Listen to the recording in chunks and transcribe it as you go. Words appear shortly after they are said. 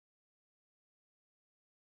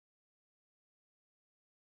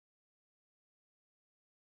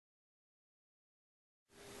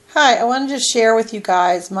Hi, I wanted to share with you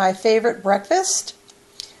guys my favorite breakfast.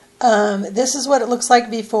 This is what it looks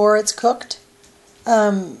like before it's cooked.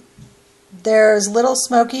 There's Lil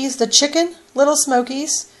Smokies, the chicken Lil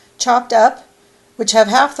Smokies, chopped up, which have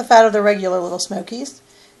half the fat of the regular Lil Smokies.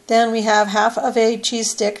 Then we have half of a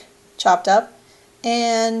cheese stick chopped up,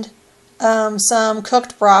 and some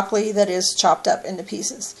cooked broccoli that is chopped up into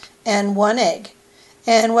pieces, and 1 egg.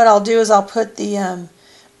 And what I'll do is I'll put the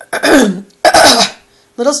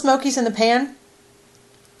Lil Smokies in the pan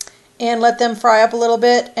and let them fry up a little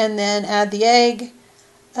bit, and then add the egg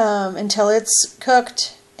until it's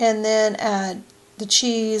cooked, and then add the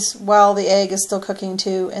cheese while the egg is still cooking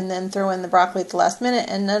too, and then throw in the broccoli at the last minute,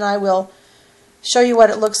 and then I will show you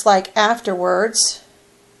what it looks like afterwards.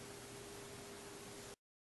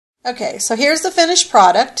 Okay, so here's the finished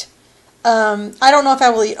product. I don't know if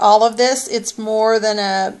I will eat all of this. It's more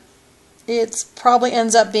than it probably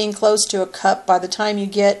ends up being close to a cup by the time you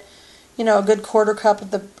get, you know, a good quarter cup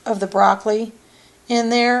of the broccoli in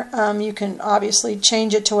there. You can obviously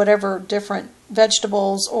change it to whatever different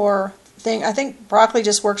vegetables or thing. I think broccoli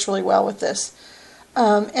just works really well with this.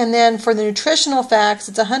 And then for the nutritional facts,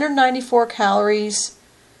 it's 194 calories,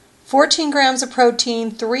 14 grams of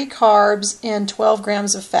protein, 3 carbs, and 12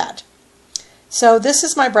 grams of fat. So this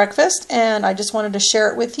is my breakfast, and I just wanted to share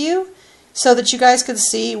it with you so that you guys could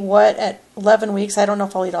see what at 11 weeks, I don't know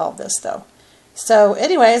if I'll eat all of this though. So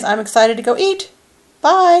anyways, I'm excited to go eat.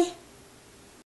 Bye!